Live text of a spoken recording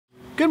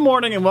Good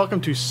morning and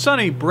welcome to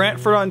sunny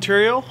Brantford,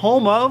 Ontario,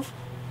 home of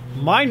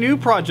my new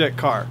project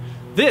car.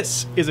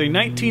 This is a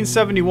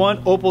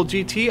 1971 Opel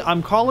GT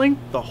I'm calling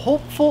the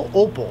Hopeful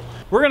Opel.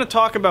 We're going to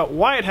talk about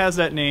why it has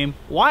that name,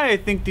 why I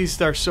think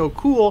these are so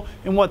cool,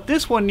 and what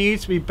this one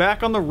needs to be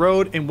back on the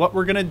road and what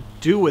we're going to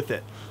do with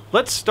it.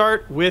 Let's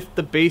start with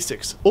the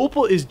basics.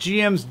 Opel is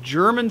GM's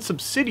German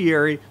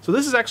subsidiary, so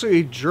this is actually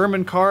a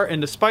German car, and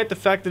despite the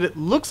fact that it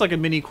looks like a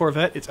mini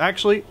Corvette, it's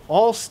actually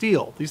all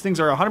steel. These things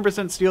are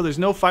 100% steel, there's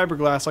no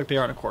fiberglass like they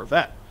are in a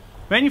Corvette.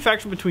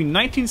 Manufactured between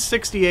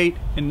 1968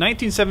 and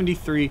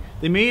 1973,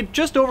 they made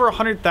just over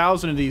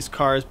 100,000 of these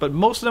cars, but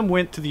most of them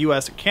went to the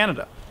US and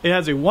Canada. It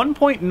has a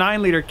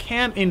 1.9 liter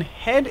cam-in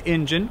head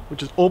engine,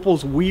 which is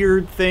Opel's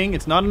weird thing.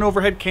 It's not an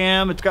overhead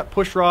cam, it's got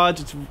push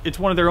rods, it's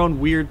one of their own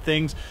weird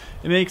things.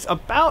 It makes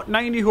about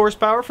 90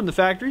 horsepower from the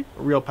factory,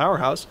 a real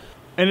powerhouse,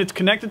 and it's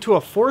connected to a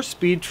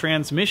 4-speed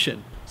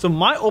transmission. So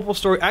my Opel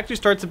story actually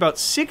starts about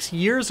 6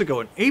 years ago.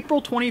 In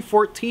April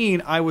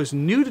 2014, I was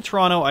new to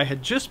Toronto, I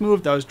had just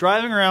moved, I was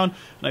driving around,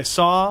 and I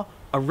saw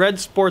a red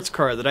sports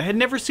car that I had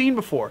never seen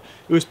before.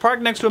 It was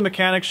parked next to a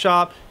mechanic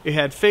shop, it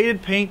had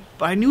faded paint,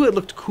 but I knew it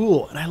looked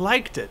cool, and I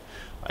liked it.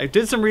 I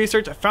did some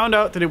research, I found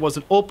out that it was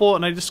an Opel,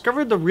 and I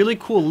discovered the really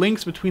cool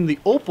links between the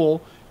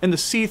Opel and the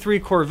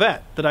C3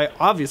 Corvette that I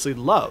obviously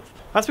love.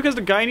 That's because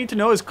the guy I need to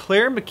know is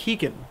Claire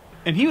McKeegan,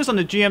 and he was on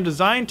the GM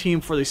design team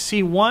for the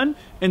C1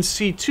 and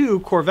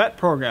C2 Corvette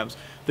programs.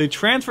 They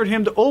transferred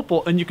him to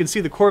Opel, and you can see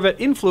the Corvette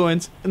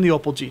influence in the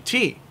Opel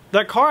GT.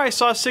 That car I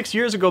saw 6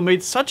 years ago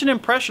made such an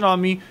impression on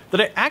me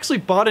that I actually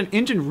bought an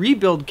engine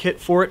rebuild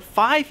kit for it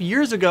 5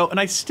 years ago, and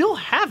I still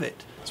have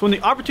it. So when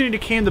the opportunity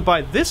came to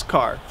buy this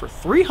car for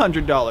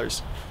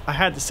 $300, I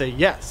had to say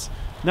yes.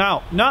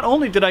 Now, not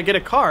only did I get a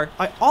car,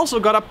 I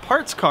also got a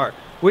parts car,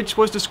 which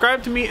was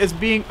described to me as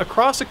being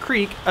across a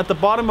creek at the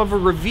bottom of a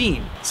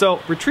ravine.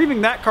 So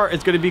retrieving that car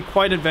is going to be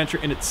quite an adventure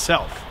in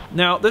itself.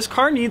 Now, this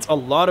car needs a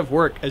lot of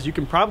work, as you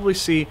can probably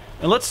see,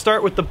 and let's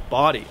start with the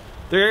body.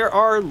 There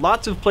are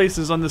lots of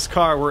places on this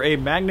car where a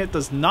magnet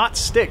does not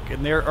stick,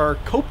 and there are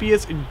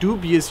copious and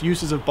dubious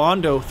uses of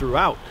Bondo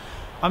throughout.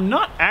 I'm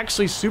not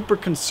actually super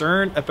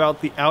concerned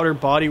about the outer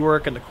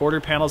bodywork and the quarter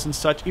panels and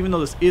such, even though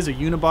this is a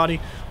unibody.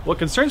 What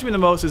concerns me the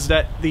most is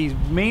that the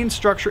main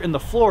structure in the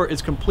floor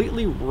is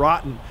completely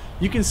rotten.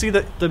 You can see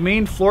that the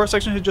main floor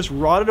section has just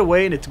rotted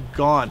away and it's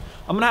gone.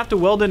 I'm gonna have to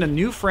weld in a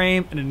new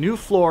frame and a new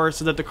floor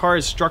so that the car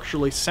is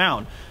structurally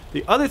sound.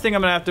 The other thing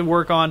I'm gonna have to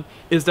work on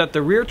is that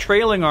the rear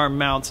trailing arm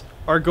mounts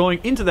are going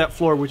into that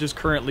floor, which is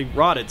currently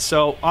rotted,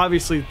 so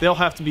obviously they'll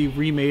have to be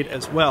remade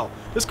as well.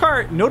 This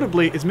car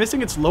notably is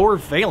missing its lower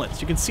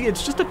valence. You can see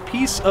it's just a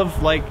piece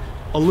of like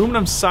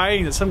aluminum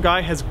siding that some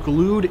guy has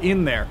glued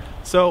in there,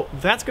 so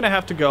that's gonna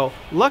have to go.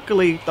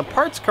 Luckily, the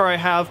parts car I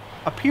have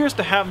appears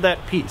to have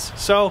that piece,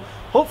 so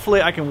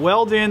hopefully I can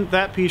weld in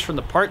that piece from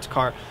the parts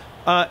car.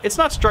 It's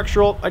not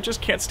structural, I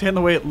just can't stand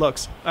the way it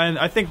looks, and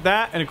I think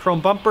that and a chrome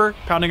bumper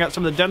pounding out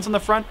some of the dents on the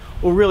front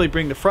will really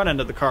bring the front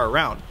end of the car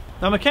around.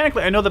 Now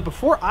mechanically, I know that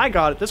before I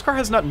got it, this car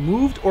has not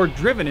moved or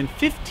driven in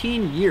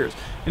 15 years.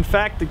 In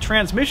fact, the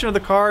transmission of the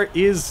car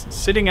is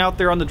sitting out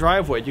there on the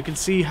driveway. You can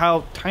see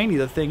how tiny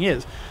the thing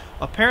is.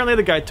 Apparently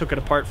the guy took it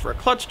apart for a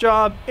clutch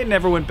job, it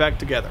never went back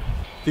together.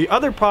 The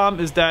other problem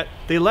is that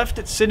they left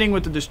it sitting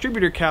with the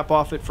distributor cap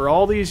off it for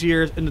all these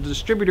years, and the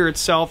distributor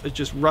itself is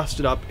just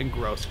rusted up and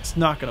gross. It's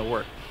not gonna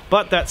work.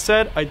 But that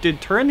said, I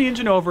did turn the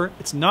engine over,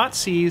 it's not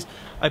seized,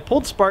 I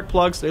pulled spark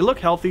plugs, they look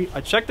healthy,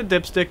 I checked the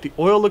dipstick, the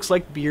oil looks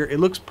like beer, it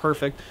looks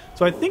perfect,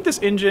 so I think this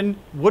engine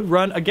would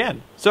run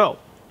again. So,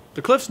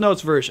 the Cliff's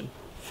Notes version: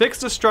 fix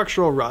the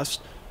structural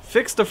rust,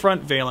 fix the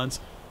front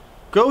valence,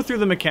 go through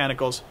the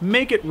mechanicals,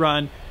 make it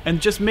run,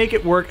 and just make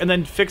it work, and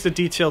then fix the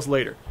details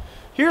later.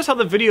 Here's how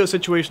the video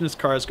situation this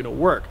car is going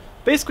to work.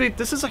 Basically,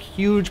 this is a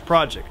huge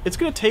project. It's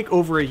going to take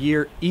over a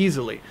year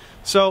easily.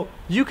 So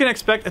you can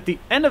expect at the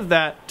end of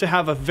that to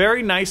have a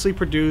very nicely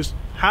produced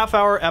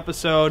half-hour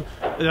episode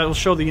that will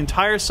show the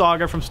entire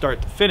saga from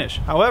start to finish.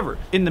 However,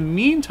 in the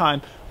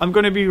meantime, I'm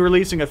going to be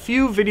releasing a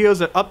few videos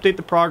that update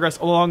the progress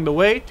along the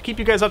way to keep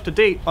you guys up to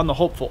date on the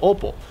Hopeful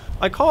Opel.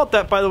 I call it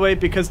that, by the way,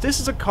 because this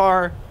is a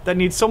car that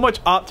needs so much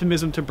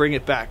optimism to bring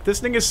it back. This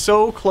thing is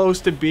so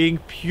close to being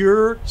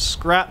pure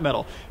scrap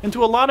metal, and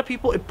to a lot of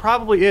people it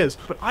probably is,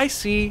 but I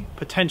see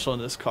potential in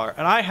this car,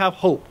 and I have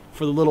hope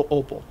for the little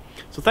Opel.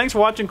 So thanks for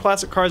watching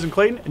Classic Cars in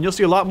Clayton, and you'll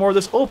see a lot more of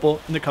this Opel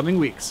in the coming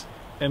weeks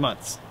and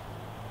months,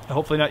 and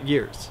hopefully not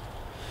years.